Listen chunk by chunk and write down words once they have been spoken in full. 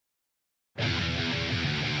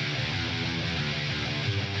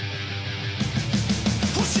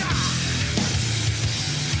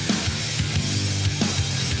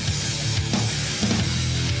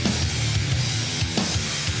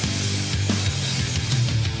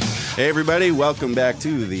Hey everybody, welcome back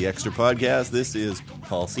to the Extra Podcast. This is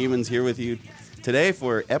Paul Siemens here with you today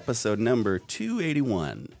for episode number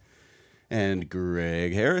 281. And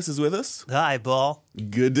Greg Harris is with us. Hi, Paul.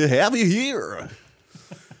 Good to have you here.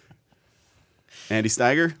 Andy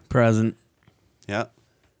Steiger. Present. Yeah.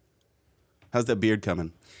 How's that beard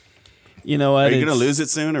coming? You know what? Are you going to lose it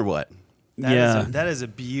soon or what? That is a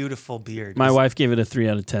beautiful beard. My wife gave it a 3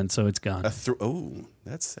 out of 10, so it's gone. Oh,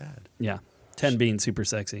 that's sad. Yeah. 10 being super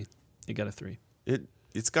sexy. It got a 3.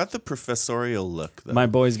 It's got the professorial look, though. My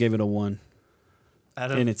boys gave it a 1.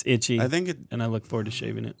 And it's itchy. I think and I look forward to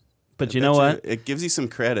shaving it. But you know what? It gives you some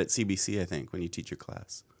credit, CBC, I think, when you teach your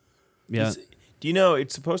class. Yeah. Do you know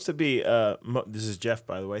it's supposed to be? This is Jeff,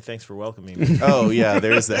 by the way. Thanks for welcoming me. Oh yeah,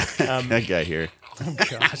 there's that that guy here. Oh,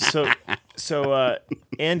 gosh. So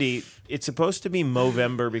Andy, it's supposed to be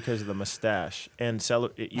Movember because of the mustache, and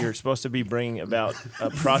you're supposed to be bringing about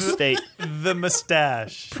prostate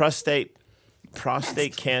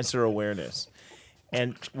cancer awareness.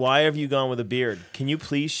 And why have you gone with a beard? Can you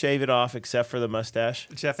please shave it off except for the mustache?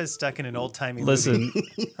 Jeff is stuck in an old-timey Listen,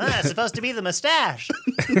 it's supposed to be the mustache.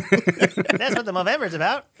 That's what the Movember's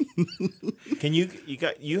about. Can you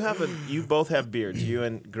both have beards, you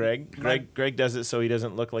and Greg? Greg does it so he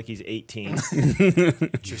doesn't look like he's 18.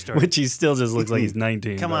 True story. which he still just looks like he's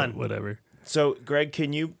 19. Come but on. Whatever. So, Greg,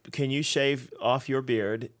 can you shave off your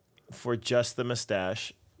beard for just the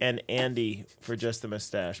mustache, and Andy for just the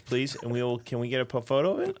mustache, please? And can we get a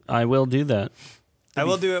photo of it? I will do that. I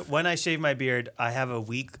will do it when I shave my beard. I have a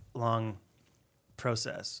week-long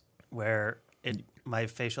process where my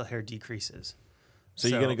facial hair decreases. So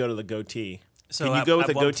you're going to go to the goatee. So Can you go with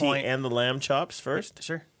the one goatee point- and the lamb chops first?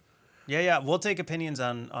 Sure. Yeah. We'll take opinions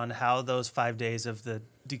on how those 5 days of the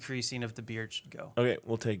decreasing of the beard should go. Okay,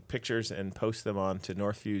 we'll take pictures and post them on to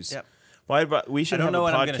Northview's. Yep. We should I don't have know a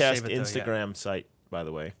when I'm gonna podcast shave it, though, Instagram site, by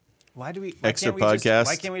the way. Why Extra can't we just, podcast?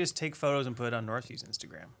 why can't we just take photos and put it on Northview's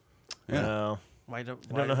Instagram? Yeah. I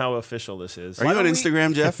don't know how official this is. Are you on don't we-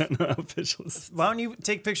 Instagram, Jeff? Officials. Why don't you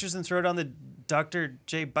take pictures and throw it on the Dr.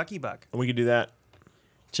 J Bucky Buck? We could do that.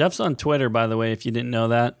 Jeff's on Twitter, by the way, if you didn't know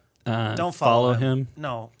that. Don't follow him.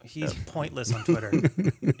 No, he's pointless on Twitter.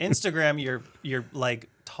 Instagram, you're like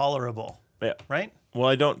tolerable, Yeah. right? Well,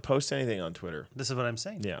 I don't post anything on Twitter. This is what I'm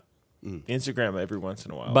saying. Yeah. Instagram every once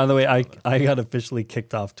in a while. By the way, I got officially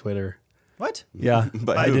kicked off Twitter. What? Yeah.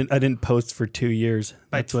 By I who? didn't post for 2 years.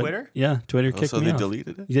 By That's what- Twitter? Yeah, Twitter kicked So me they off.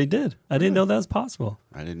 deleted it? They did. I didn't know that was possible.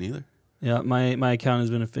 I didn't either. Yeah, my account has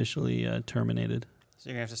been officially terminated. So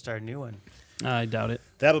you're gonna have to start a new one. I doubt it.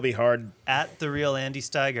 That'll be hard. At the real Andy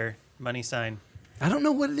Steiger, money sign. I don't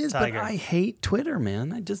know what it is, Tiger. but I hate Twitter,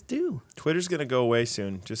 man. I just do. Twitter's going to go away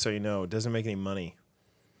soon, just so you know. It doesn't make any money.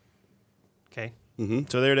 Okay.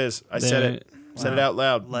 So there it is. I said it. Said it out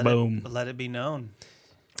loud. Boom. Let it be known.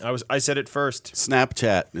 I said it first.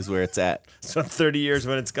 Snapchat is where it's at. So 30 years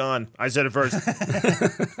when it's gone. I said it first.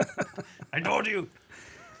 I told you.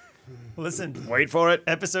 Listen, Wait for it.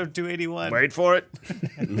 episode 281. Wait for it.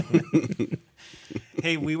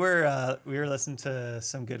 Hey, we were listening to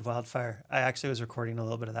some good Wildfire. I actually was recording a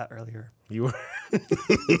little bit of that earlier, You were.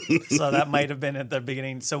 so that might have been at the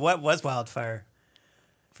beginning. So what was Wildfire?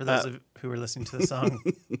 For those who were listening to the song,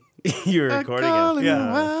 You were recording it.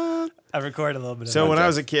 yeah, I recorded a little bit. So of when it. I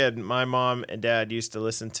was a kid, my mom and dad used to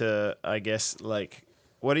listen to, I guess, like,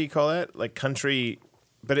 what do you call that? Like country,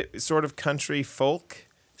 but it's sort of country folk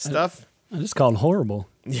stuff. I just called horrible.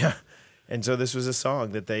 Yeah. And so this was a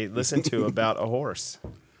song that they listened to about a horse.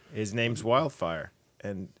 His name's Wildfire.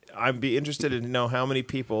 And I'd be interested to know how many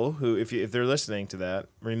people who, if they're listening to that,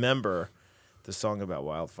 remember the song about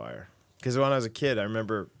Wildfire. Because when I was a kid, I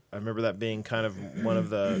remember that being kind of one of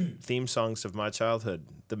the theme songs of my childhood,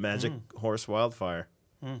 the Magic Horse Wildfire.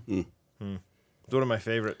 It's one of my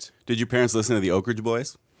favorites. Did your parents listen to the Oak Ridge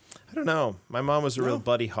Boys? I don't know. My mom was a real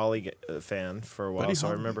Buddy Holly fan for a while, Buddy so I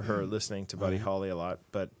Holly. remember her listening to Buddy Holly a lot.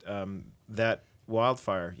 But that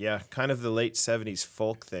Wildfire, yeah, kind of the late 70s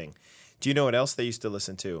folk thing. Do you know what else they used to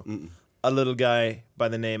listen to? A little guy by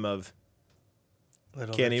the name of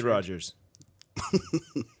Little Kenny Richard. Rogers.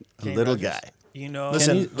 Kenny Little Rogers. guy. You know,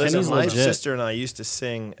 Listen, Kenny's my legit. sister and I used to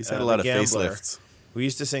sing He's had a The lot of Gambler. facelifts. We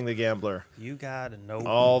used to sing The Gambler you gotta know.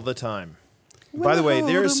 all the time. By the way,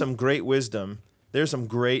 there is some great wisdom. There's some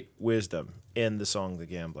great wisdom in the song The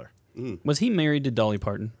Gambler. Was he married to Dolly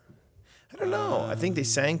Parton? I don't know. I think they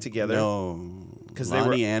sang together. No. Because they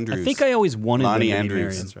Lonnie were. Andrews. I think I always wanted Lonnie them to be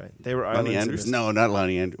Andrews. married. That's right. They were Lonnie islands in Andrews? this- No, not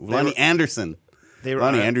Lonnie Andrews. Lonnie Anderson. They were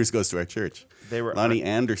Lonnie I- Andrews goes to our church. They were Lonnie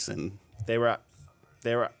Anderson. They were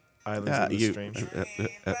islands Yeah, in the you. stream.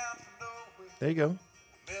 There you go.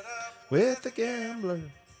 With the gambler,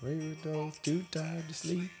 we were both too tired to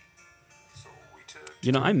sleep.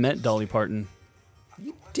 You know, I met Dolly Parton.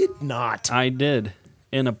 Did not. I did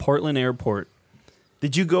in a Portland airport.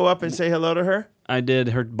 Did you go up and say hello to her? I did.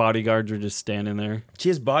 Her bodyguards were just standing there. She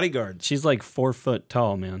has bodyguards. She's like 4 foot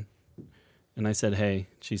tall, man. And I said, hey.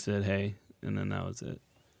 She said, hey. And then that was it.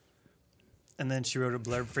 And then she wrote a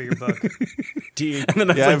blurb for your book. Do you, And then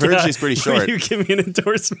I was Yeah, like, I've heard she's pretty will short. you give me an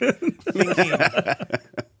endorsement? Thinking.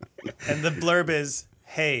 And the blurb is,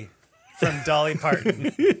 hey, from Dolly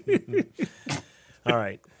Parton. all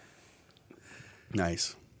right.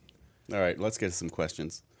 Nice. All right, let's get to some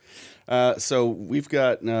questions. So we've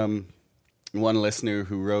got one listener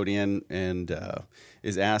who wrote in and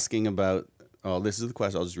is asking about, this is the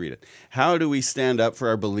question, I'll just read it. How do we stand up for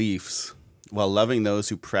our beliefs while loving those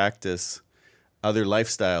who practice other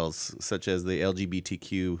lifestyles, such as the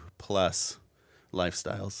LGBTQ plus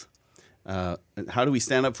lifestyles? How do we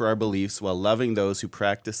stand up for our beliefs while loving those who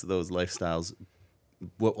practice those lifestyles,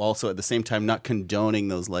 but also at the same time not condoning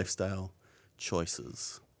those lifestyle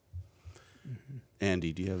choices?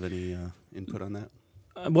 Andy, do you have any input on that?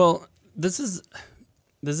 Well, this is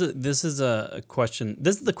a question.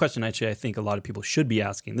 This is the question actually I think a lot of people should be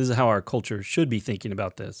asking. This is how our culture should be thinking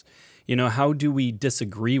about this. You know, how do we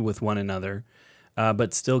disagree with one another,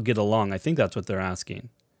 but still get along? I think that's what they're asking.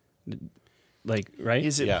 Like, right?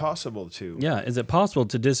 Is it Yeah. possible to? Yeah. Is it possible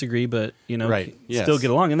to disagree, but Right. Yes. still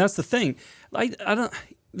get along? And that's the thing. I don't.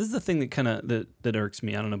 This is the thing that kind of that irks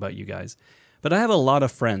me. I don't know about you guys, but I have a lot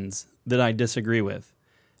of friends that I disagree with,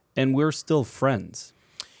 and we're still friends,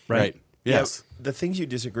 right? Yes. Yeah, the things you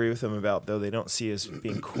disagree with them about, though, they don't see as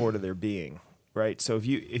being core to their being, right? So if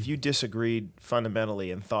you disagreed fundamentally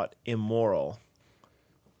and thought immoral,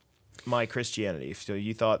 my Christianity, so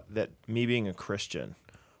you thought that me being a Christian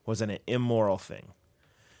was an immoral thing,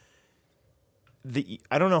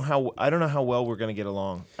 I don't know how well we're going to get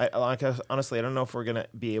along. Honestly, I don't know if we're going to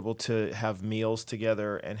be able to have meals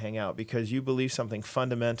together and hang out because you believe something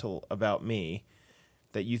fundamental about me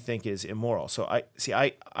that you think is immoral. So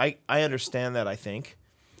I understand that. I think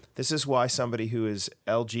this is why somebody who is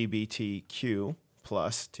LGBTQ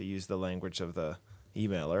plus, to use the language of the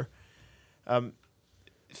emailer,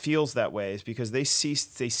 feels that way, is because they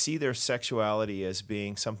see their sexuality as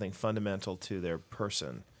being something fundamental to their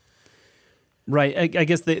person. Right. I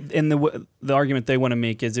guess the argument they want to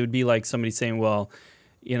make is it would be like somebody saying, well,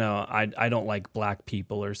 you know, I don't like black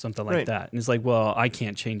people or something like Right. that. And it's like, well, I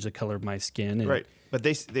can't change the color of my skin. And Right. But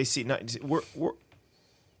they see not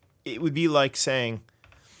it would be like saying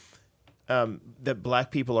that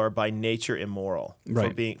black people are by nature immoral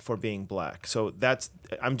Right. for being black. So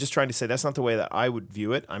I'm just trying to say that's not the way that I would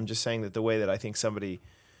view it. I'm just saying that the way that I think somebody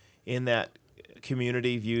in that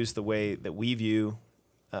community views the way that we view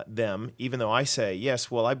them, even though I say, yes,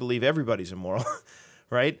 well, I believe everybody's immoral,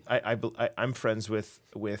 right? I'm friends with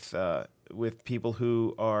people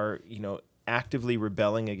who are, you know, actively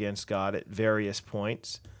rebelling against God at various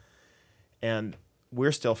points, and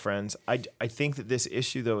we're still friends. I think that this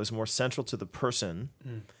issue, though, is more central to the person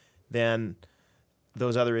than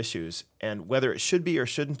those other issues, and whether it should be or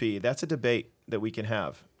shouldn't be, that's a debate that we can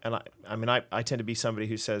have. And I tend to be somebody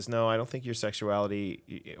who says, no, I don't think your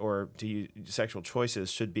sexuality or sexual choices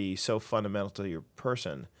should be so fundamental to your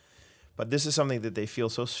person. But this is something that they feel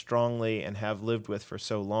so strongly and have lived with for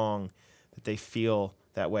so long that they feel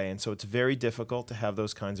that way. And so it's very difficult to have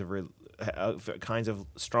those kinds of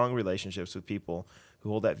strong relationships with people who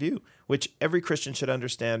hold that view, which every Christian should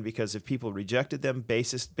understand, because if people rejected them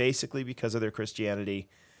basically because of their Christianity,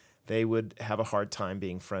 they would have a hard time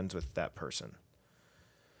being friends with that person.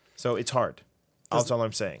 So it's hard. That's all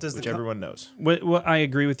I'm saying, which everyone knows. Well, I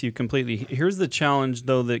agree with you completely. Here's the challenge,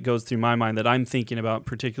 though, that goes through my mind that I'm thinking about,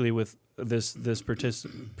 particularly with this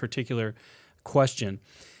particular question,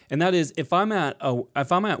 and that is if I'm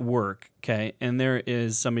at work, okay, and there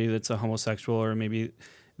is somebody that's a homosexual or maybe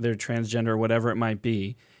they're transgender or whatever it might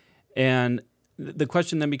be, and the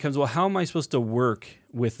question then becomes, well, how am I supposed to work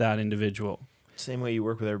with that individual? Same way you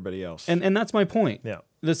work with everybody else. And that's my point. Yeah.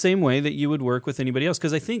 The same way that you would work with anybody else.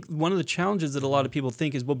 Because I think one of the challenges that a lot of people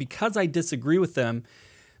think is, well, because I disagree with them,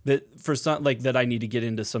 that I need to get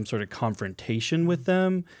into some sort of confrontation with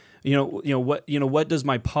them. What does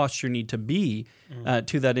my posture need to be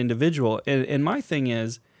to that individual? And my thing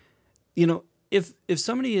is, if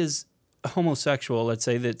somebody is homosexual, let's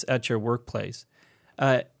say that's at your workplace,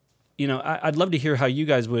 I'd love to hear how you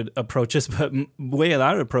guys would approach this, but the way that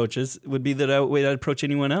I would approach this would be the way I'd approach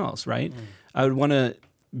anyone else, right? I would want to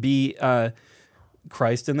be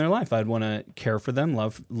Christ in their life. I'd want to care for them,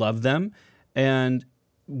 love them, and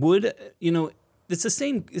it's the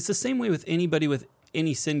same way with anybody with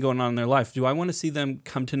any sin going on in their life. Do I want to see them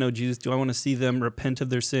come to know Jesus? Do I want to see them repent of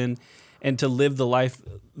their sin and to live the life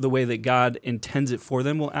the way that God intends it for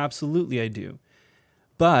them? Well, absolutely I do.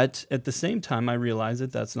 But at the same time, I realize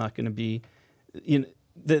that that's not going to be,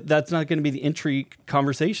 that's not going to be the entry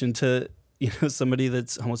conversation to, somebody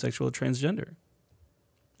that's homosexual or transgender.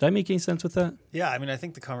 Did I make any sense with that? Yeah, I mean, I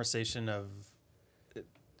think the conversation it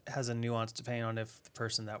has a nuance depending on if the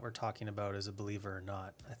person that we're talking about is a believer or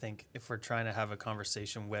not. I think if we're trying to have a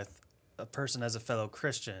conversation with a person as a fellow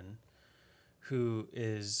Christian who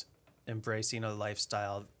is embracing a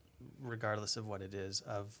lifestyle, regardless of what it is,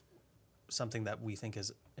 of something that we think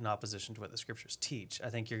is in opposition to what the scriptures teach, I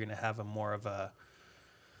think you're going to have a more of a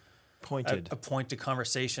pointed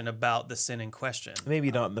conversation about the sin in question. Maybe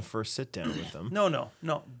not in the first sit down with them. No.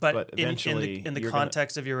 But eventually in the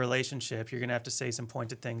context of your relationship, you're going to have to say some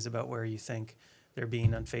pointed things about where you think they're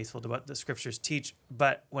being unfaithful to what the scriptures teach.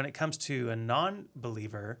 But when it comes to a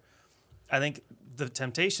non-believer, I think the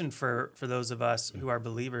temptation for those of us who are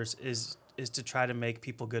believers is to try to make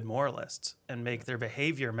people good moralists and make their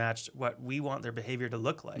behavior match what we want their behavior to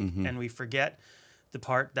look like. Mm-hmm. And we forget the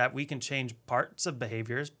part that we can change parts of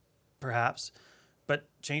behaviors, perhaps, but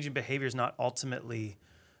changing behavior is not ultimately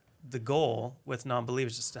the goal with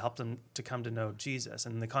non-believers, just to help them to come to know Jesus.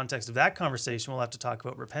 And in the context of that conversation, we'll have to talk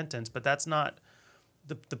about repentance, but that's not,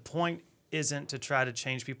 the point isn't to try to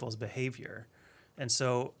change people's behavior. And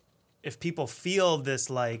so if people feel this,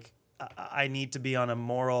 like, I need to be on a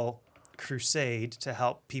moral crusade to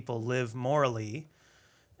help people live morally,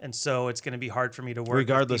 and so it's going to be hard for me to work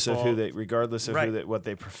regardless with people. Of what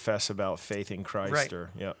they profess about faith in Christ. Right. Or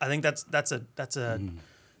yeah, I think that's a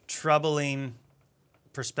troubling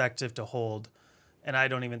perspective to hold, and I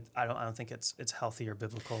don't think it's healthy or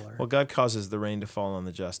biblical. Well, God causes the rain to fall on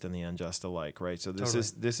the just and the unjust alike, right? So this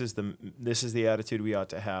is the attitude we ought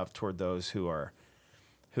to have toward those who are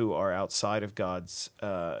outside of God's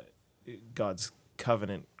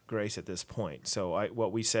covenant grace at this point. So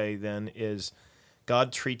what we say then is,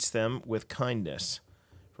 God treats them with kindness,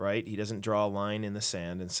 right? He doesn't draw a line in the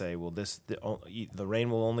sand and say, well, the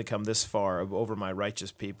rain will only come this far over my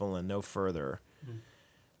righteous people and no further. Mm-hmm.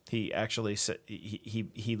 He actually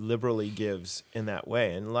he liberally gives in that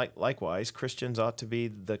way. And likewise, Christians ought to be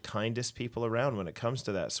the kindest people around when it comes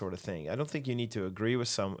to that sort of thing. I don't think you need to agree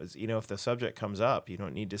with if the subject comes up, you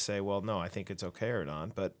don't need to say, well, no, I think it's okay or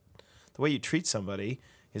not. But the way you treat somebody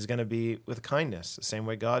is going to be with kindness, the same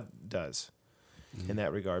way God does. In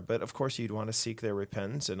that regard. But of course you'd want to seek their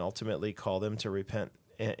repentance and ultimately call them to repent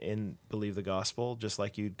and believe the gospel, just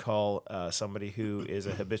like you'd call somebody who is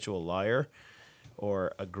a habitual liar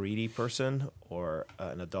or a greedy person or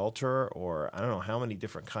an adulterer, or I don't know how many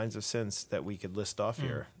different kinds of sins that we could list off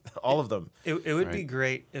here. All of them. It would be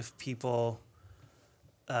great if people,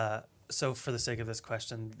 so for the sake of this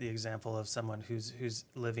question, the example of someone who's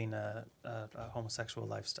living a homosexual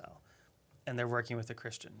lifestyle and they're working with a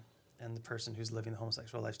Christian, and the person who's living the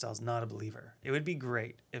homosexual lifestyle is not a believer. It would be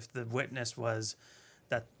great if the witness was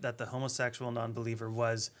that the homosexual non-believer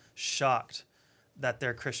was shocked that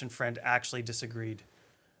their Christian friend actually disagreed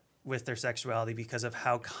with their sexuality because of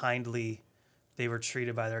how kindly they were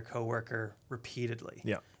treated by their coworker repeatedly.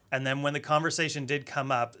 Yeah. And then when the conversation did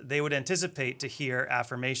come up, they would anticipate to hear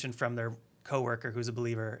affirmation from their coworker who's a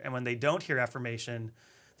believer. And when they don't hear affirmation,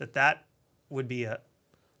 that would be a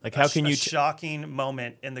shocking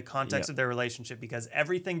moment in the context of their relationship, because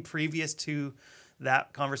everything previous to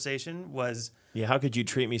that conversation was... Yeah, how could you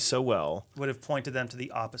treat me so well? Would have pointed them to the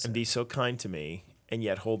opposite. And be so kind to me, and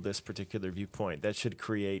yet hold this particular viewpoint. That should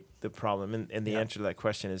create the problem. And the answer to that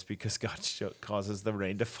question is because God causes the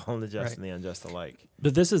rain to fall on the just and the unjust alike.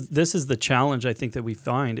 But this is the challenge I think that we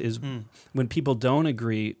find is when people don't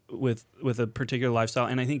agree with a particular lifestyle,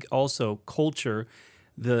 and I think also culture...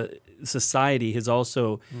 The society has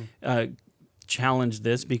also challenged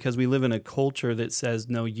this, because we live in a culture that says,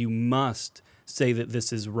 no, you must say that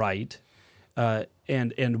this is right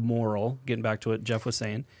and moral, getting back to what Jeff was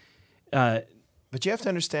saying. But you have to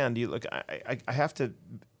understand, I have to,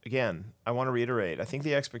 again, I want to reiterate, I think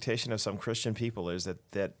the expectation of some Christian people is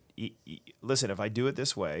that listen, if I do it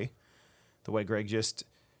this way, the way Greg just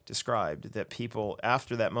described, that people,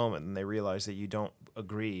 after that moment, and they realize that you don't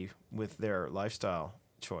agree with their lifestyle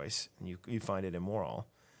choice and you find it immoral,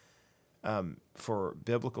 for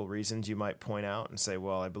biblical reasons, you might point out and say,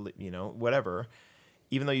 well, I believe, whatever,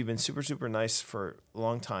 even though you've been super, super nice for a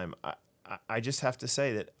long time. I just have to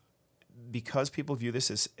say that because people view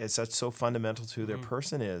this as such so fundamental to their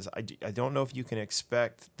person is, I don't know if you can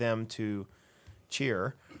expect them to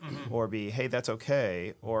cheer or be, hey, that's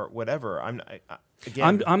okay, or whatever.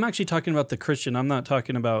 I'm actually talking about the Christian. I'm not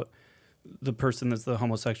talking about the person that's the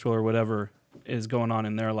homosexual or whatever is going on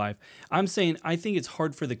in their life. I'm saying I think it's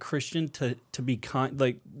hard for the Christian to be kind,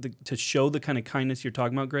 to show the kind of kindness you're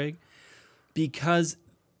talking about, Greg, because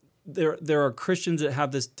there are Christians that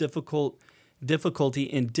have this difficulty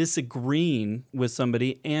in disagreeing with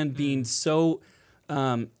somebody and being so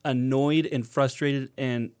annoyed and frustrated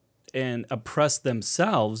and oppressed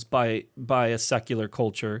themselves by a secular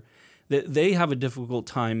culture that they have a difficult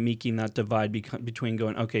time making that divide between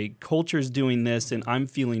going, okay, culture's doing this and I'm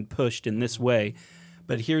feeling pushed in this way,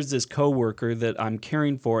 but here's this coworker that I'm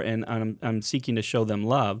caring for and I'm seeking to show them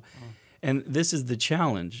love. And this is the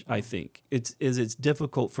challenge, I think. It's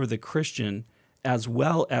difficult for the Christian as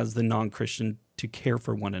well as the non-Christian to care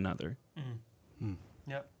for one another.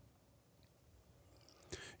 Yep.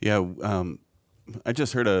 Yeah, I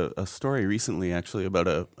just heard a story recently, actually, about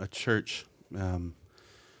a church.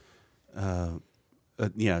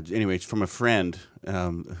 Anyway, it's from a friend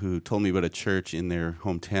who told me about a church in their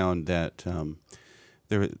hometown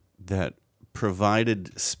that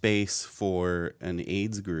provided space for an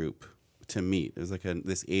AIDS group to meet. It was like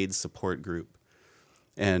this AIDS support group.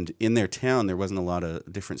 And in their town, there wasn't a lot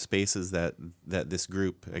of different spaces that this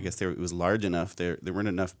group, I guess it was large enough. There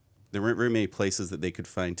weren't very many places that they could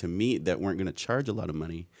find to meet that weren't going to charge a lot of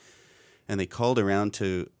money. And they called around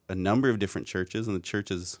to a number of different churches, and the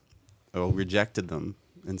churches rejected them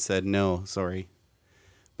and said, no, sorry.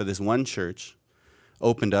 But this one church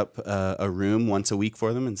opened up a room once a week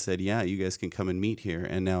for them and said, yeah, you guys can come and meet here.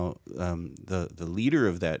 And now the leader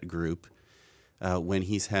of that group, when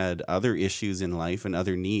he's had other issues in life and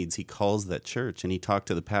other needs, he calls that church and he talked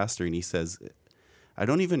to the pastor and he says, I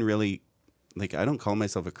don't even really, I don't call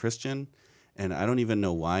myself a Christian and I don't even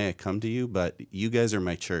know why I come to you, but you guys are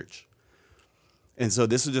my church. And so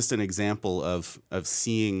this is just an example of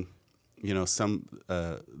seeing,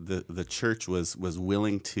 the church was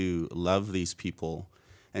willing to love these people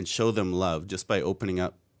and show them love just by opening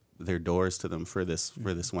up their doors to them for this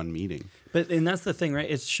one meeting. And that's the thing, right?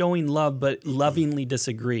 It's showing love, but lovingly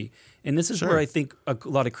disagree. And this is Sure. where I think a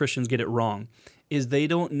lot of Christians get it wrong, is they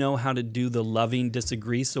don't know how to do the loving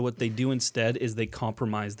disagree. So what they do instead is they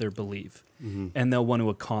compromise their belief, and they'll want to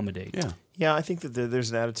accommodate. Yeah. Yeah, I think that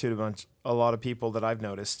there's an attitude among a lot of people that I've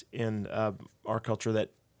noticed in our culture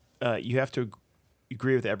that you have to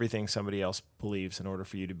agree with everything somebody else believes in order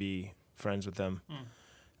for you to be friends with them.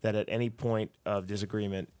 That at any point of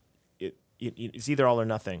disagreement, it's either all or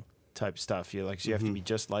nothing type stuff. You have to be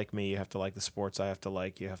just like me. You have to like the sports I have to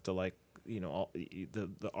like. You have to like all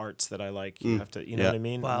the arts that I like. You have to know what I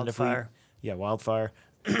mean. Wildfire. Wildfire.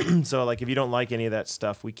 So if you don't like any of that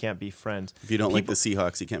stuff, we can't be friends. If you don't like the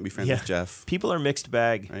Seahawks, you can't be friends with Jeff. People are mixed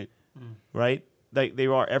bag, Right. right? They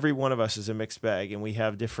are. Every one of us is a mixed bag, and we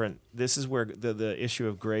have different. This is where the issue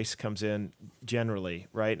of grace comes in generally,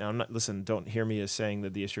 right? Now, don't hear me as saying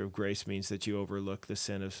that the issue of grace means that you overlook the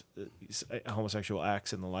sin of homosexual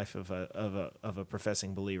acts in the life of a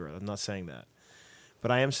professing believer. I'm not saying that,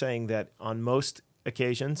 but I am saying that on most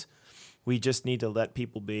occasions, we just need to let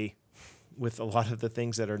people be with a lot of the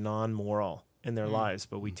things that are non-moral in their lives,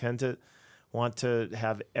 but we tend to want to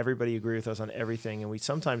have everybody agree with us on everything, and we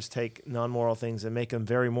sometimes take non-moral things and make them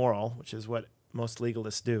very moral, which is what most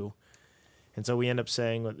legalists do. And so we end up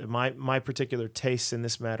saying that my particular tastes in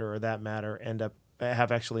this matter or that matter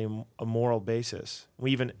have actually a moral basis.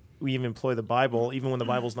 We even employ the Bible, even when the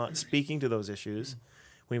Bible's not speaking to those issues.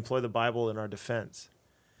 We employ the Bible in our defense.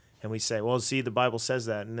 And we say, well, see, the Bible says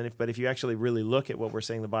that. And then, but if you actually really look at what we're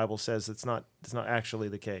saying the Bible says, it's not actually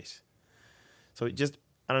the case. So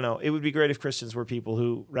I don't know. It would be great if Christians were people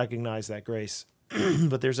who recognize that grace,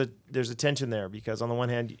 but there's a tension there, because on the one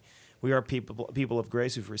hand, we are people of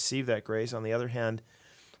grace who've received that grace. On the other hand,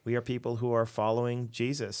 we are people who are following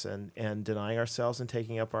Jesus and denying ourselves and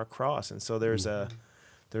taking up our cross. And so there's a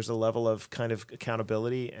level of kind of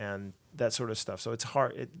accountability and that sort of stuff. So it's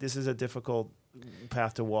hard. This is a difficult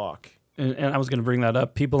path to walk. And I was going to bring that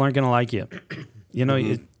up. People aren't going to like you.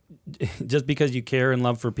 Just because you care and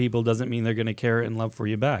love for people doesn't mean they're going to care and love for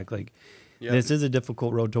you back. This is a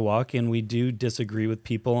difficult road to walk, and we do disagree with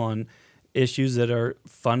people on issues that are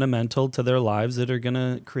fundamental to their lives that are going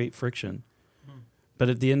to create friction. But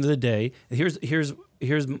at the end of the day, here's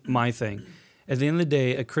my thing. At the end of the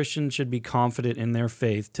day, a Christian should be confident in their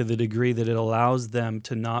faith to the degree that it allows them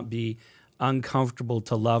to not be uncomfortable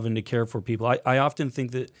to love and to care for people. I often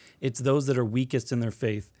think that it's those that are weakest in their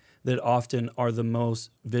faith that often are the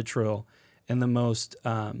most vitriol and the most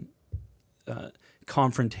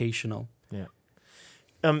confrontational. Yeah.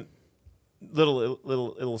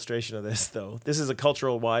 Little illustration of this, though. This is a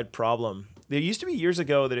cultural wide problem. There used to be years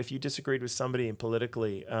ago that if you disagreed with somebody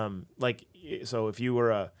politically, so if you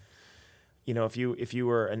were if you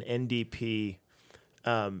were an NDP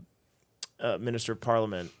Minister of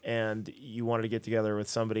Parliament and you wanted to get together with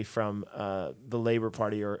somebody from the Labour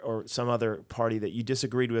Party or some other party that you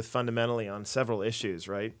disagreed with fundamentally on several issues,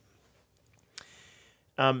 right?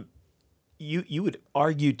 You would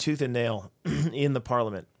argue tooth and nail in the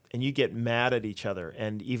Parliament, and you get mad at each other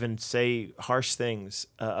and even say harsh things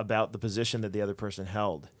about the position that the other person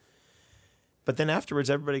held. But then afterwards,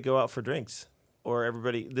 everybody go out for drinks. Or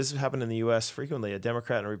everybody, this has happened in the U.S. frequently. A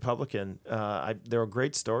Democrat and a Republican. There are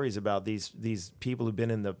great stories about these people who've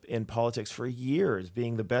been in politics for years,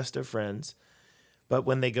 being the best of friends. But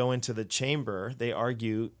when they go into the chamber, they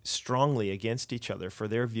argue strongly against each other for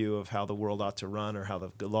their view of how the world ought to run or how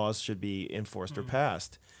the laws should be enforced or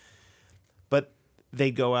passed. But they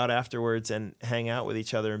go out afterwards and hang out with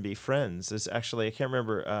each other and be friends. There's actually, I can't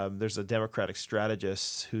remember, there's a Democratic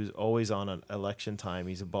strategist who's always on an election time.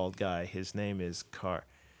 He's a bald guy. His name is Carver,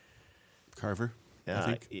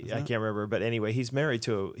 I think. I can't remember. But anyway, he has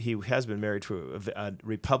been married to a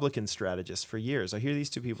Republican strategist for years. I hear these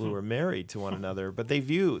two people who are married to one another, but they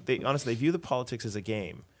view the politics as a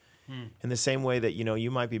game. In the same way that, you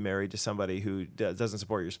might be married to somebody who doesn't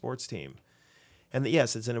support your sports team. And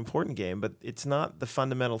yes, it's an important game, but it's not the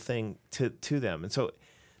fundamental thing to them. And so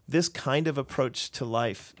this kind of approach to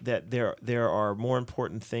life, that there are more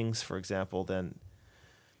important things, for example, than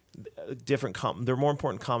there are more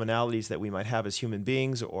important commonalities that we might have as human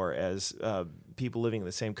beings or as people living in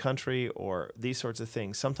the same country or these sorts of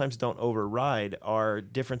things sometimes don't override our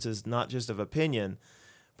differences, not just of opinion,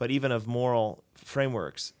 but even of moral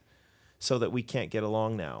frameworks, so that we can't get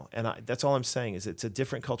along now. And that's all I'm saying is it's a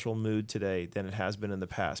different cultural mood today than it has been in the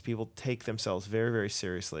past. People take themselves very, very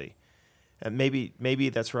seriously. And maybe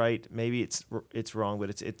that's right. Maybe it's wrong,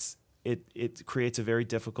 but it creates a very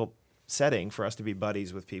difficult setting for us to be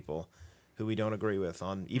buddies with people who we don't agree with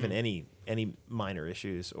on even any minor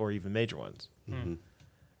issues or even major ones. Mm-hmm.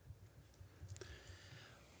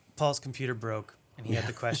 Paul's computer broke and he had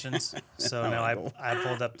the questions. So now I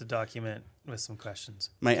pulled up the document with some questions.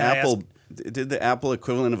 My Can I Apple ask- did the Apple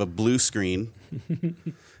equivalent of a blue screen.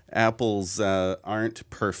 Apples aren't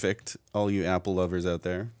perfect, all you Apple lovers out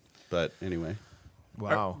there. But anyway,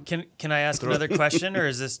 Wow. Can I ask another question, or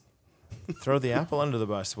is this? Throw the Apple under the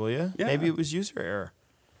bus, will you? Yeah. Maybe it was user error.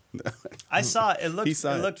 I saw it. He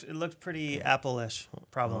saw it. It looked pretty Apple-ish.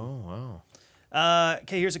 Problem. Oh, wow.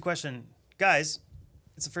 Okay, here's a question, guys.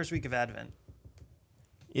 It's the first week of Advent,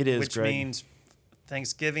 It is, which Greg. means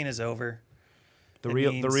Thanksgiving is over. The It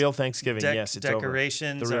real means Thanksgiving, yes, it's over.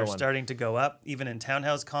 decorations The real are one. starting to go up, even in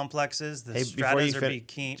townhouse complexes. The Hey, before stratas you are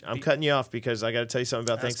being. I'm cutting you off because I got to tell you something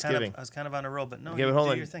about Thanksgiving. I was kind of on a roll, but no, Okay, you but hold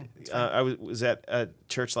do on. your thing. It's fine. I was at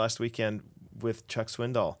church last weekend with Chuck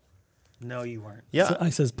Swindoll. No, you weren't. Yeah,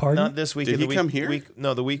 I says, pardon? not this week. Did the he week, come here?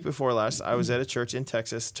 The week before last. I was at a church in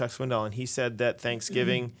Texas, Chuck Swindoll, and he said that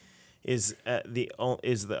Thanksgiving is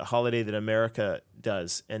the holiday that America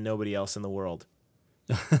does and nobody else in the world.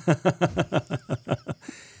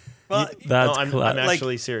 Well, That's I'm cla-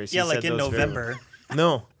 actually serious. He yeah, like said in those very November. words.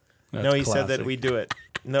 No, That's he said that classic. we do it.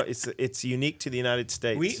 No, it's unique to the United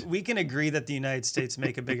States. We can agree that the United States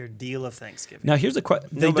make a bigger deal of Thanksgiving. Now here's a question.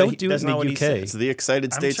 They No, but don't do it that's in the not what he UK. said. it's the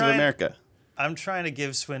excited I'm states of trying- America. I'm trying to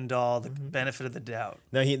give Swindoll the benefit of the doubt.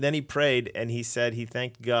 No, then he prayed and he said he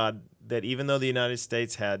thanked God that even though the United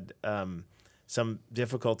States had some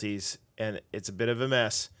difficulties and it's a bit of a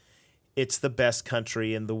mess, it's the best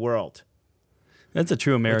country in the world. That's a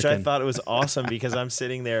true Which American. I thought it was awesome because I'm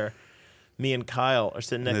sitting there, me and Kyle are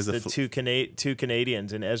sitting next There's to a two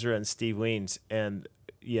Canadians, and Ezra and Steve Weens, and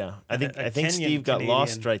yeah, I And think a I think Kenyan Steve got Canadian.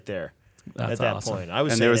 lost right there That's at that awesome. point. I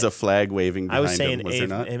was And saying there was a flag waving behind I was saying him, was there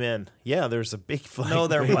not? amen. Yeah, there's a big flag. No,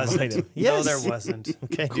 there waving behind wasn't. him. No, Yes. there wasn't.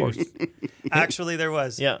 Okay. Of course. Actually, there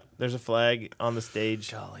was. Yeah, there's a flag on the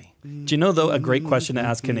stage. Golly. Do you know, though, a great question to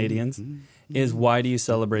ask Canadians is why do you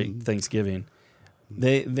celebrate Thanksgiving?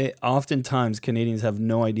 They oftentimes Canadians have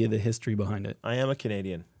no idea the history behind it. I am a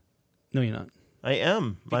Canadian. No, you're not. I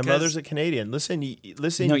am. My Because- mother's a Canadian. Listen.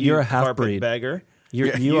 No, you you're a half-breed. carpetbagger.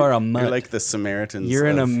 You are a mutt. You're like the Samaritans. You're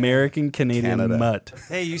an of- American Canadian Canada. mutt.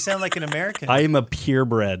 Hey, you sound like an American. I am a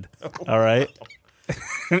purebred. All right.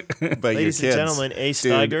 but Ladies your and kids. gentlemen, A. Dude,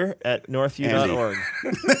 Steiger at northu.org.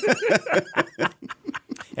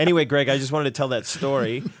 Anyway, Greg, I just wanted to tell that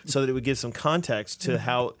story so that it would give some context to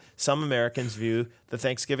how some Americans view the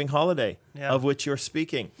Thanksgiving holiday, Yeah. of which you're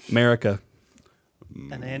speaking. America.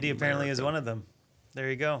 And Andy apparently is one of them. There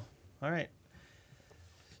you go. All right.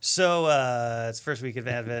 So it's first week of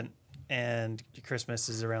Advent, and Christmas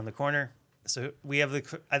is around the corner. So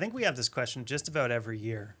I think we have this question just about every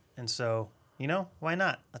year. And so, why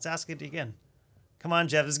not? Let's ask it again. Come on,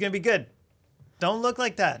 Jeff. This is going to be good. Don't look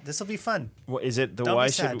like that. This will be fun. Is it the Don't why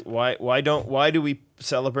be should sad. why do we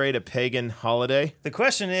celebrate a pagan holiday? The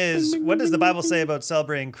question is, what does the Bible say about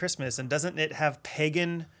celebrating Christmas, and doesn't it have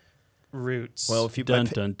pagan roots? Well, if you Dun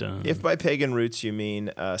dun dun. if by pagan roots you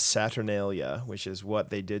mean Saturnalia, which is what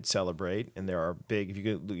they did celebrate, and there are big. If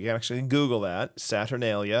you can actually Google that,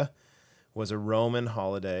 Saturnalia was a Roman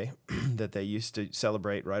holiday that they used to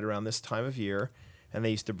celebrate right around this time of year, and they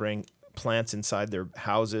used to bring plants inside their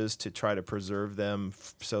houses to try to preserve them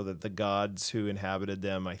so that the gods who inhabited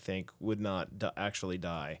them, I think, would not actually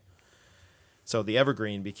die. So the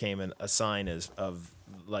evergreen became a sign of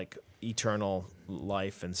like eternal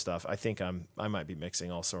life and stuff. I think I might be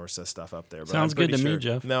mixing all sorts of stuff up there. But Sounds I'm pretty good to me, sure.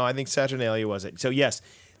 Jeff. No, I think Saturnalia was it. So yes,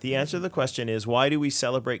 the answer to the question is, why do we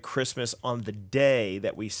celebrate Christmas on the day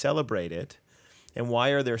that we celebrate it? And why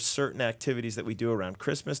are there certain activities that we do around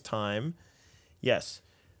Christmas time? Yes,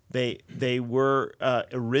 they were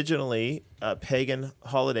originally pagan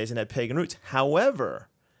holidays and had pagan roots. However,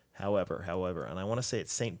 and I want to say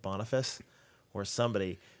it's Saint Boniface or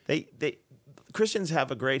somebody. They Christians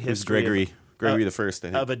have a great It was history Gregory the First, I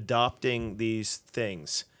think. of adopting these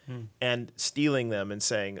things and stealing them and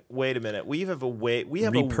saying, "Wait a minute, we have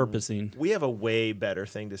Repurposing. we have a way better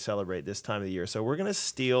thing to celebrate this time of the year. So we're going to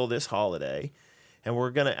steal this holiday, and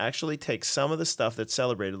we're going to actually take some of the stuff that's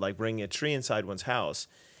celebrated, like bringing a tree inside one's house,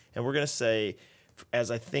 and we're going to say,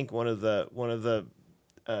 as I think one of the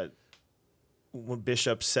when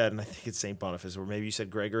bishops said, and I think it's Saint Boniface, or maybe you said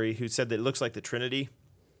Gregory, who said that it looks like the Trinity.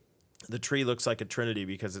 The tree looks like a Trinity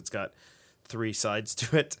because it's got 3 sides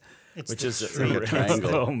to it, It's which the is tree. Like a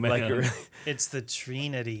triangle. Oh man. like a, It's the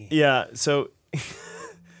Trinity. yeah. So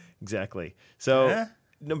exactly. So Huh?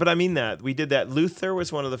 no, but I mean that we did that. Luther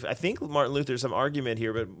was one of the. I think Martin Luther's some argument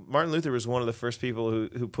here, but Martin Luther was one of the first people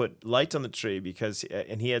who put light on the tree because,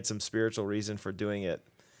 and he had some spiritual reason for doing it.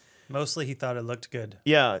 Mostly he thought it looked good.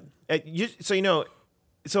 Yeah. So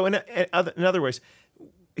in other words,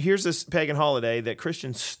 here's this pagan holiday that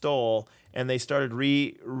Christians stole, and they started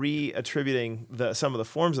re-attributing some of the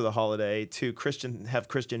forms of the holiday to have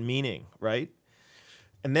Christian meaning, right?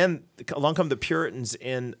 And then along come the Puritans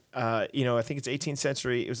in, I think it's 18th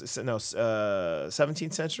century. It was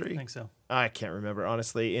 17th century. I think so. I can't remember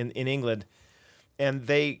honestly. In England, and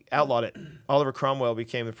they outlawed it. Oliver Cromwell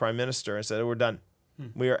became the prime minister and said, "Oh, we're done.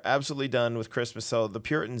 We are absolutely done with Christmas." So the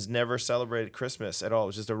Puritans never celebrated Christmas at all. It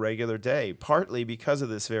was just a regular day, partly because of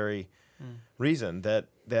this very reason that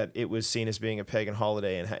it was seen as being a pagan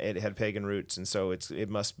holiday and it had pagan roots, and so it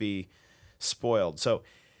must be spoiled. So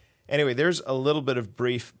anyway, there's a little bit of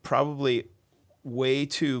brief, probably way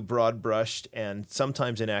too broad brushed and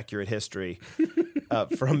sometimes inaccurate history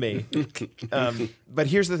from me. But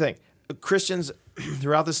here's the thing. Christians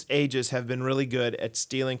throughout the ages have been really good at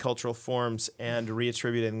stealing cultural forms and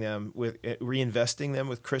reinvesting them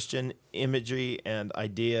with Christian imagery and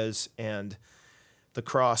ideas. And the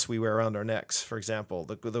cross we wear around our necks, for example,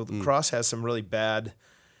 the cross has some really bad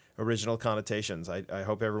original connotations. I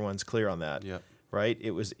hope everyone's clear on that. Yeah. Right?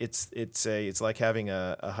 It's like having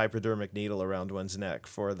a hypodermic needle around one's neck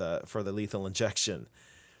for the lethal injection.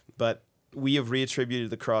 But we have reattributed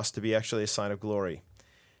the cross to be actually a sign of glory.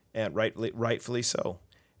 And rightfully so.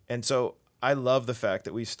 And so I love the fact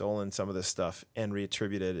that we've stolen some of this stuff and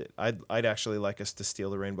reattributed it. I'd actually like us to steal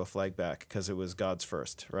the rainbow flag back because it was God's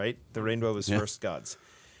first, right? The rainbow was first God's.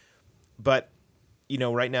 But,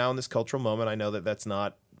 right now in this cultural moment, I know that that's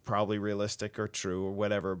not probably realistic or true or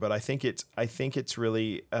whatever, but I think it's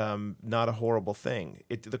really not a horrible thing.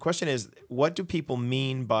 The question is, what do people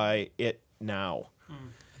mean by it now?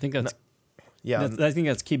 I think that's Yeah. I think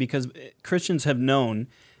that's key because Christians have known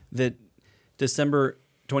that December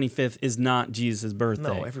 25th is not Jesus'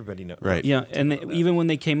 birthday. No, everybody knows. Right. Yeah, and even when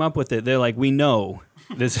they came up with it, they're like, we know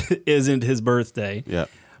this isn't his birthday. Yeah.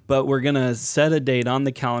 But we're going to set a date on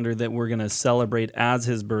the calendar that we're going to celebrate as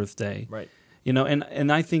his birthday. Right.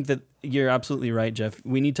 And I think that you're absolutely right, Jeff.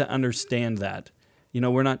 We need to understand that.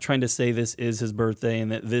 We're not trying to say this is his birthday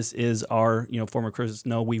and that this is our, form of Christmas.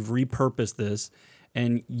 No, we've repurposed this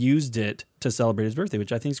and used it to celebrate his birthday,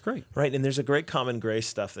 which I think is great. Right, and there's a great common grace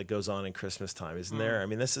stuff that goes on in Christmas time, isn't there? I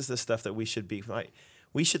mean, this is the stuff that we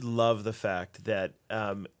should love the fact that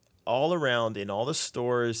all around in all the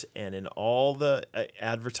stores and in all the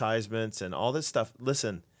advertisements and all this stuff,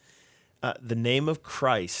 listen, the name of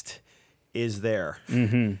Christ is there,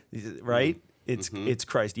 right? It's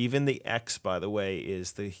Christ. Even the X, by the way,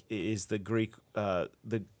 is the Greek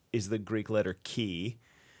letter chi,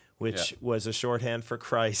 which was a shorthand for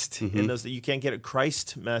Christ. And those that you can't get it,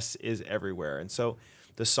 Christ mess is everywhere. And so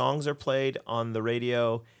the songs are played on the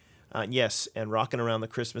radio. Yes, and Rocking Around the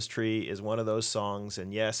Christmas Tree is one of those songs.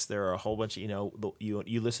 And yes, there are a whole bunch of,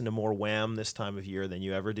 you listen to more Wham this time of year than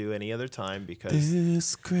you ever do any other time because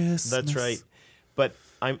This Christmas. that's right. But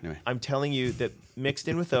Anyway. I'm telling you that mixed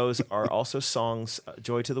in with those are also songs,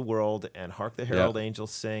 Joy to the World and Hark the Herald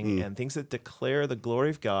Angels Sing, and things that declare the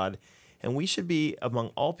glory of God. And we should be, among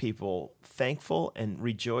all people, thankful and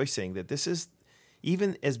rejoicing that this is,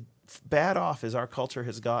 even as bad off as our culture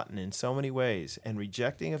has gotten in so many ways and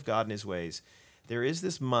rejecting of God and his ways, there is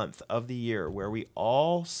this month of the year where we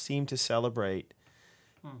all seem to celebrate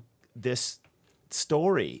this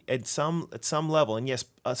story at some level. And yes,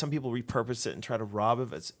 some people repurpose it and try to rob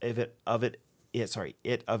of its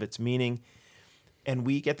meaning. And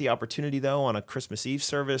we get the opportunity, though, on a Christmas Eve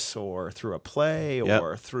service or through a play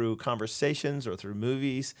or through conversations or through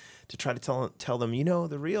movies to try to tell them,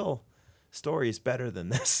 the real story is better than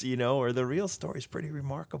this, or the real story is pretty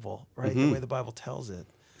remarkable, right? The way the Bible tells it.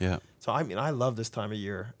 Yeah. So, I love this time of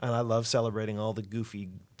year, and I love celebrating all the goofy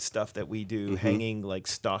stuff that we do, hanging like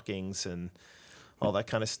stockings and all that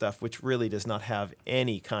kind of stuff, which really does not have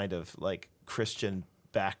any kind of like Christian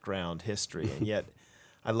background history. And yet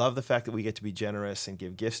I love the fact that we get to be generous and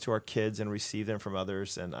give gifts to our kids and receive them from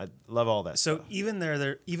others. And I love all that So stuff. even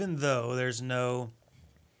though there's no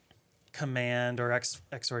command or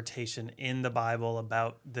exhortation in the Bible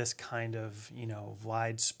about this kind of,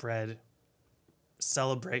 widespread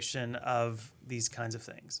celebration of these kinds of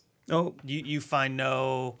things. Oh, You find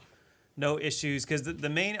no issues because the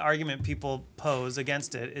main argument people pose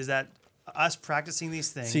against it is that us practicing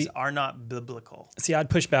these things are not biblical. see, I'd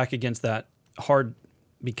push back against that hard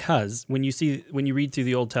because when you read through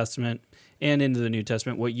the Old Testament and into the New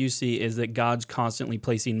Testament, what you see is that God's constantly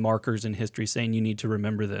placing markers in history saying you need to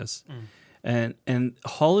remember this. And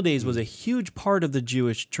holidays was a huge part of the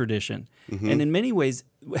Jewish tradition. And in many ways,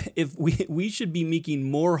 if we should be making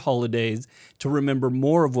more holidays to remember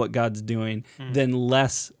more of what God's doing than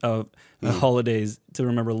less of holidays to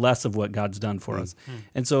remember less of what God's done for us.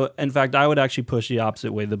 And so, in fact, I would actually push the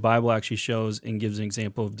opposite way. The Bible actually shows and gives an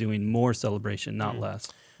example of doing more celebration, not less.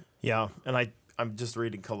 Yeah. And I'm just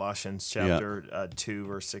reading Colossians chapter 2,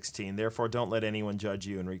 verse 16. Therefore, don't let anyone judge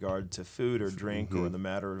you in regard to food or drink or in the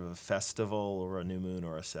matter of a festival or a new moon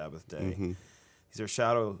or a Sabbath day. These are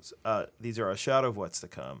shadows. These are a shadow of what's to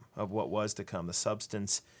come, of what was to come. The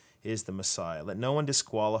substance is the Messiah. Let no one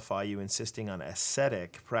disqualify you, insisting on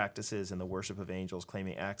ascetic practices and the worship of angels,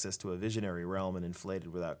 claiming access to a visionary realm and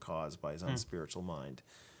inflated without cause by his unspiritual mind.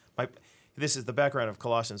 This is the background of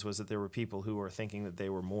Colossians, was that there were people who were thinking that they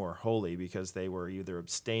were more holy because they were either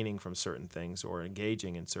abstaining from certain things or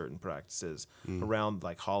engaging in certain practices around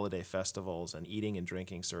like holiday festivals and eating and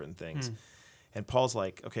drinking certain things. And Paul's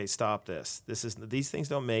like, okay, stop this. These things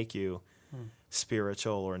don't make you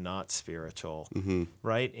spiritual or not spiritual,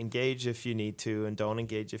 right? Engage if you need to, and don't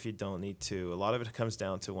engage if you don't need to. A lot of it comes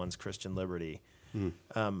down to one's Christian liberty.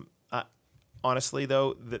 Honestly,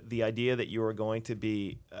 though, the idea that you are going to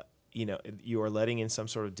be, you are letting in some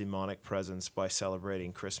sort of demonic presence by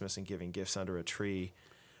celebrating Christmas and giving gifts under a tree,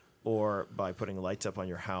 or by putting lights up on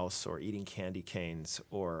your house, or eating candy canes,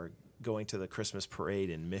 or going to the Christmas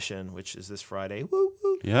parade in Mission, which is this Friday. Woo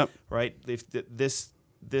woo. Yep. Right. This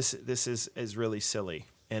is really silly,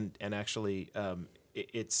 and actually,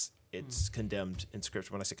 it's condemned in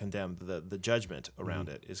Scripture. When I say condemned, the judgment around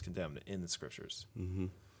it is condemned in the Scriptures.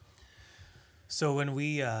 So when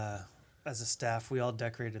we, as a staff, we all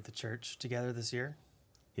decorated the church together this year,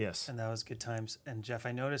 Yes. and that was good times. And Jeff,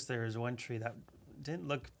 I noticed there was one tree that didn't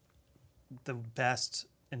look the best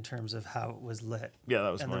in terms of how it was lit. Yeah,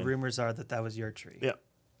 that was And mine. the rumors are that was your tree. Yeah.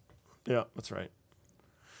 Yeah, that's right.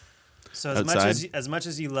 So Outside? as much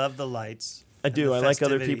as you love the lights, I and do. the I like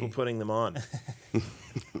other festivity- people putting them on.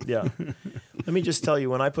 Yeah. Let me just tell you,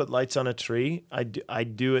 when I put lights on a tree, I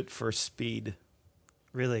do it for speed.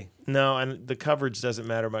 Really? No, and the coverage doesn't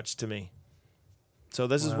matter much to me. So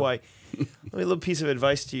this is Wow. why. Let me a little piece of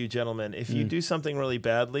advice to you, gentlemen. If you do something really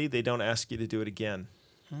badly, they don't ask you to do it again.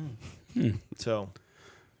 So,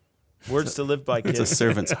 words to live by, It's kids. a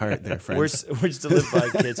servant's heart there, friends. Words to live by,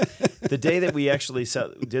 kids. The day that we actually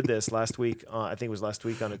did this last week, I think it was last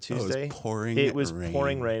week on a Tuesday. It was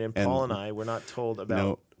pouring rain. and Paul and I were not told about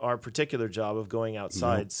No. our particular job of going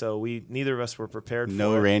outside, Nope. so neither of us were prepared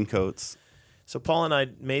No for it. raincoats. So Paul and I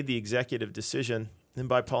made the executive decision, and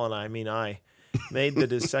by Paul and I mean I, made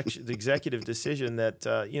the executive decision that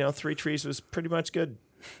 3 trees was pretty much good.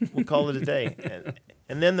 We'll call it a day.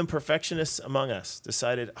 And then the perfectionists among us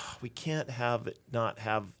decided, we can't not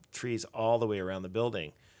have trees all the way around the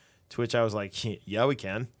building. To which I was like, yeah, we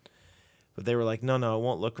can. But they were like, no, it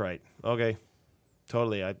won't look right. Okay,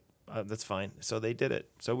 totally. I That's fine. So they did it.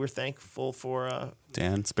 So we're thankful for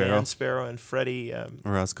Dan Sparrow, Dan Sparrow and Freddie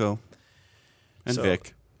Orozco, and so-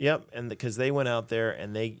 Vic. Yep, and because they went out there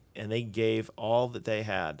and they gave all that they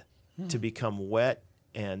had to become wet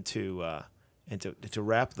and to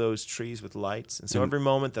wrap those trees with lights. And so every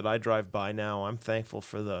moment that I drive by now, I'm thankful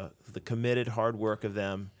for the committed hard work of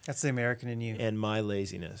them That's the American in you. and my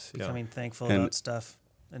laziness. Yeah. Becoming thankful And- about stuff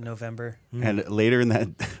in November. And later in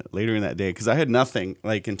that day, because I had nothing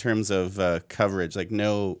like in terms of coverage, like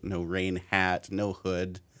no rain hat, no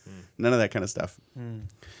hood, none of that kind of stuff.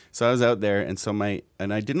 So I was out there,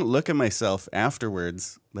 and I didn't look at myself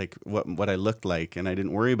afterwards, like what I looked like, and I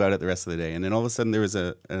didn't worry about it the rest of the day. And then all of a sudden, there was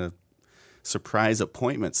a surprise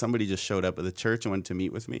appointment. Somebody just showed up at the church and wanted to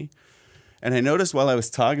meet with me. And I noticed while I was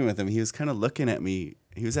talking with him, he was kind of looking at me.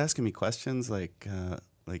 He was asking me questions like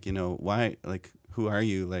why, like, who are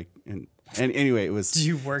you, like, and anyway, it was. Do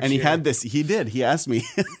you work And he here? had this. He did. He asked me,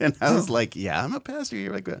 and I was like, "Yeah, I'm a pastor."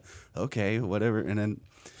 You're like, "Okay, whatever." And then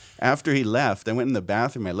after he left, I went in the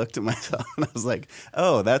bathroom. I looked at myself, and I was like,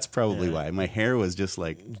 "Oh, that's probably why my hair was just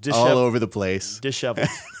like all over the place." Disheveled.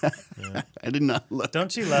 I did not look.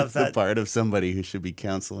 Don't you love the that? part of somebody who should be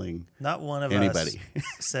counseling Not one of anybody? us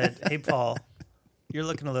said, "Hey, Paul, you're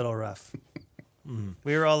looking a little rough."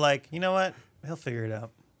 We were all like, "You know what? He'll figure it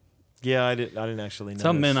out." Yeah, I didn't actually know. That's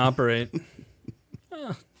how men operate.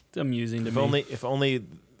 It's amusing to me. If only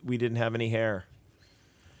we didn't have any hair.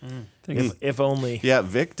 Thanks, If only. Yeah,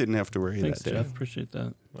 Vic didn't have to worry thanks that day. Jeff. Appreciate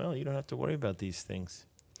that. Well, you don't have to worry about these things.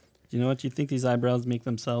 Do you know what you think these eyebrows make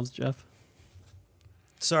themselves, Jeff?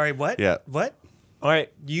 Sorry, what? Yeah. What? All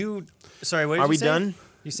right. Sorry, what did Are you we say? done?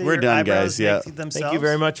 You say We're your done, eyebrows guys, yeah. make themselves? Thank you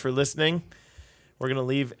very much for listening. We're going to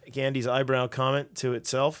leave Gandy's eyebrow comment to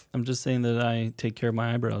itself. I'm just saying that I take care of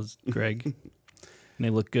my eyebrows, Greg. And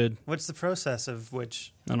they look good. What's the process of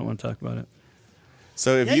which? I don't want to talk about it.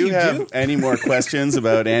 So if Yeah, you you have do. any more questions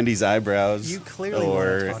about Andy's eyebrows You clearly or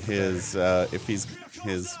wanna talk about his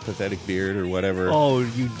his pathetic beard or whatever, Oh,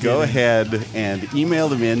 you go didn't. ahead and email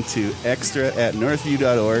them in to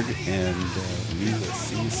extra@northview.org, and we will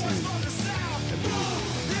see you soon.